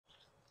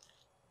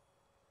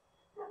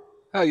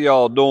How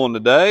y'all doing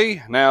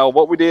today? Now,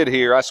 what we did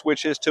here, I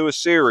switched this to a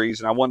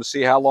series, and I wanted to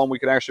see how long we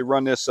could actually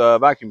run this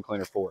vacuum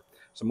cleaner for.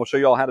 So I'm going to show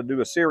y'all how to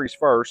do a series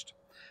first.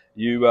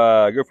 You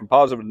go from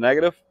positive to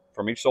negative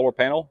from each solar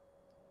panel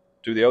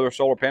to the other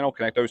solar panel,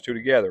 connect those two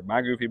together.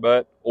 My goofy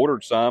butt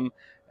ordered some,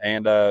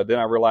 and then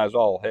I realized,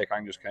 oh, heck, I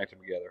can just connect them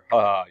together.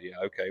 Yeah,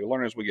 okay, we'll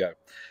learn as we go.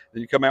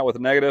 Then you come out with a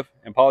negative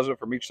and positive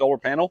from each solar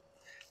panel,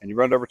 and you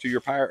run it over to your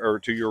power or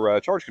to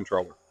your charge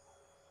controller.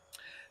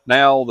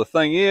 Now, the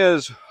thing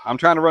is, I'm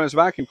trying to run this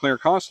vacuum cleaner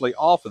constantly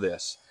off of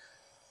this.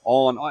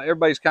 On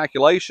everybody's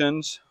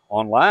calculations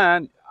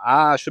online,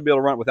 I should be able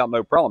to run it without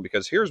no problem,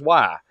 because here's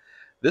why.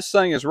 This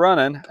thing is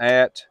running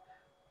at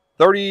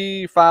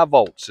 35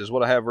 volts is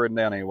what I have written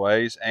down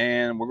anyways,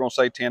 and we're going to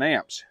say 10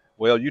 amps.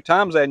 Well, you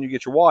times that and you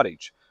get your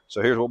wattage.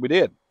 So here's what we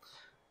did.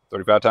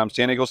 35 times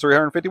 10 equals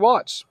 350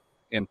 watts.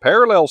 In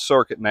parallel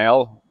circuit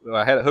now,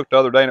 I had it hooked the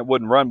other day and it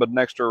wouldn't run but an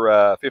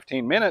extra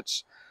 15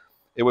 minutes.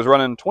 It was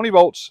running 20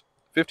 volts,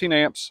 15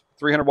 amps,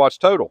 300 watts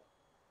total.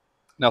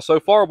 Now, so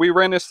far, we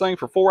ran this thing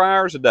for 4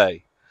 hours a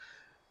day.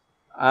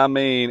 I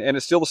mean, and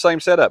it's still the same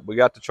setup. We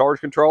got the charge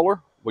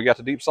controller, we got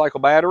the deep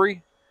cycle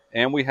battery,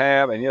 and we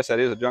have, and yes,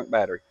 that is a junk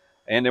battery.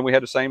 And then we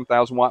had the same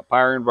 1,000-watt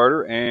power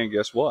inverter, and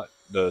guess what?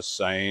 The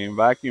same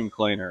vacuum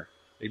cleaner.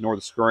 Ignore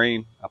the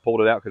screen. I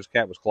pulled it out because the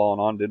cat was clawing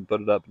on it, didn't put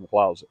it up in the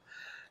closet.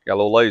 Got a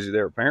little lazy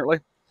there,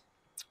 apparently.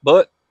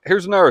 But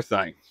here's another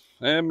thing.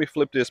 Let me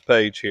flip this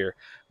page here.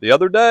 The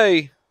other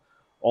day,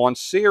 on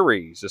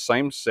series, the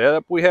same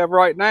setup we have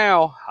right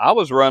now, I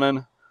was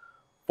running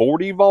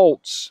 40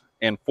 volts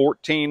and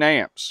 14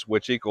 amps,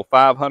 which equal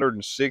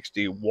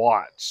 560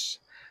 watts.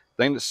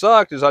 Thing that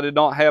sucked is I did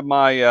not have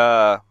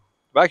my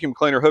vacuum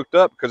cleaner hooked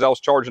up because I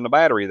was charging the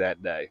battery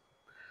that day.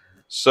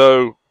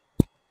 So,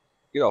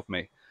 get off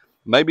me.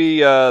 Maybe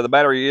the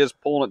battery is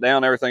pulling it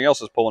down, everything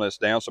else is pulling this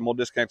down, so I'm going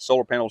to disconnect the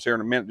solar panels here in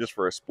a minute just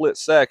for a split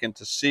second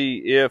to see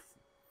if,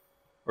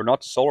 or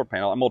not the solar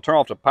panel, I'm going to turn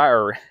off the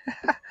power.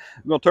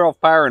 I'm going to turn off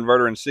the power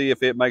inverter and see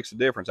if it makes a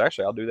difference.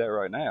 Actually, I'll do that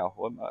right now.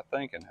 What am I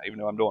thinking? Even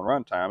though I'm doing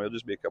runtime, it'll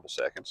just be a couple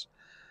seconds.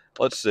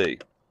 Let's see.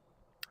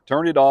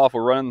 Turned it off.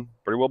 We're running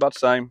pretty well about the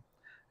same,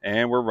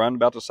 and we're running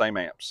about the same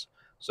amps.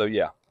 So,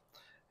 yeah.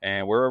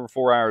 And we're over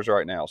 4 hours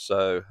right now,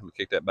 so let me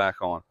kick that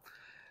back on.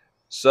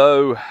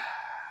 So,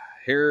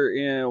 here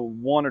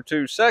in 1 or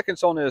 2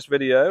 seconds on this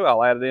video,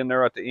 I'll add it in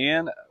there at the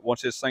end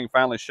once this thing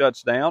finally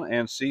shuts down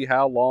and see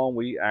how long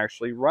we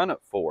actually run it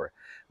for.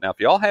 Now, if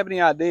y'all have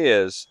any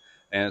ideas,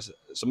 and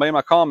somebody in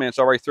my comments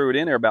already threw it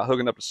in there about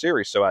hooking up the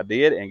series, so I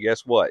did, and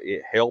guess what?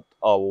 It helped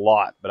a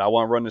lot, but I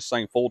want to run this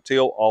thing full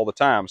tilt all the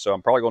time, so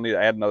I'm probably going to need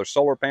to add another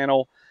solar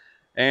panel,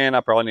 and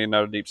I probably need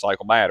another deep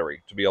cycle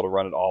battery to be able to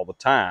run it all the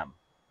time.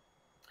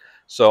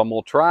 So I'm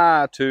going to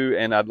try to,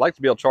 and I'd like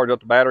to be able to charge up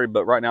the battery,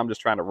 but right now I'm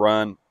just trying to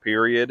run,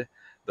 period.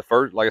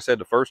 Like I said,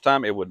 the first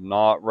time it would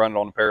not run it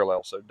on the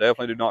parallel. So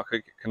definitely do not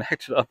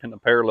connect it up in the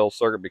parallel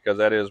circuit because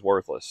that is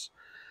worthless.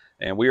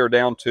 And we are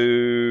down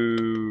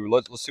to,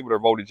 let's see what our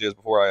voltage is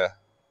before I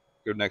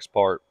go to the next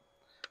part.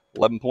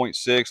 11.6,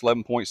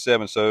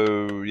 11.7.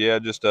 So yeah,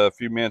 just a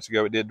few minutes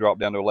ago it did drop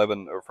down to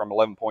 11, or from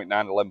 11.9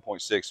 to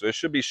 11.6. So it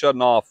should be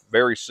shutting off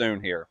very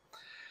soon here.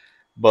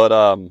 But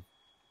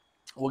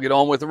we'll get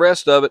on with the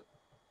rest of it.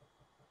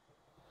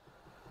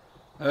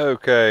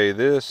 Okay,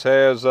 this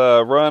has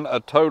run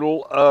a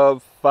total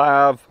of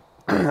 5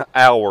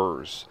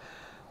 hours.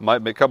 Might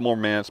be a couple more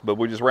minutes, but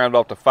we just rounded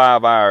off to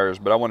 5 hours.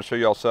 But I want to show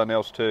y'all something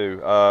else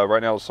too.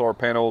 Right now the solar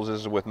panels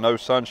is with no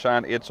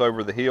sunshine. It's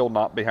over the hill,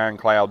 not behind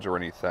clouds or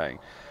anything.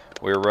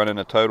 We're running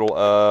a total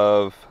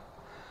of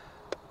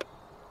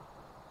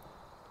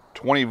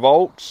 20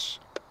 volts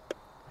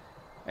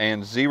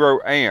and 0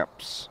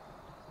 amps.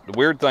 The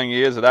weird thing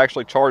is it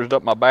actually charged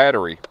up my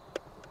battery.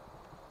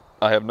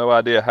 I have no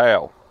idea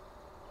how.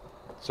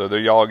 So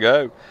there y'all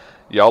go.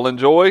 Y'all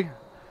enjoy.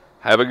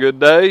 Have a good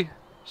day.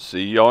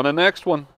 See you on the next one.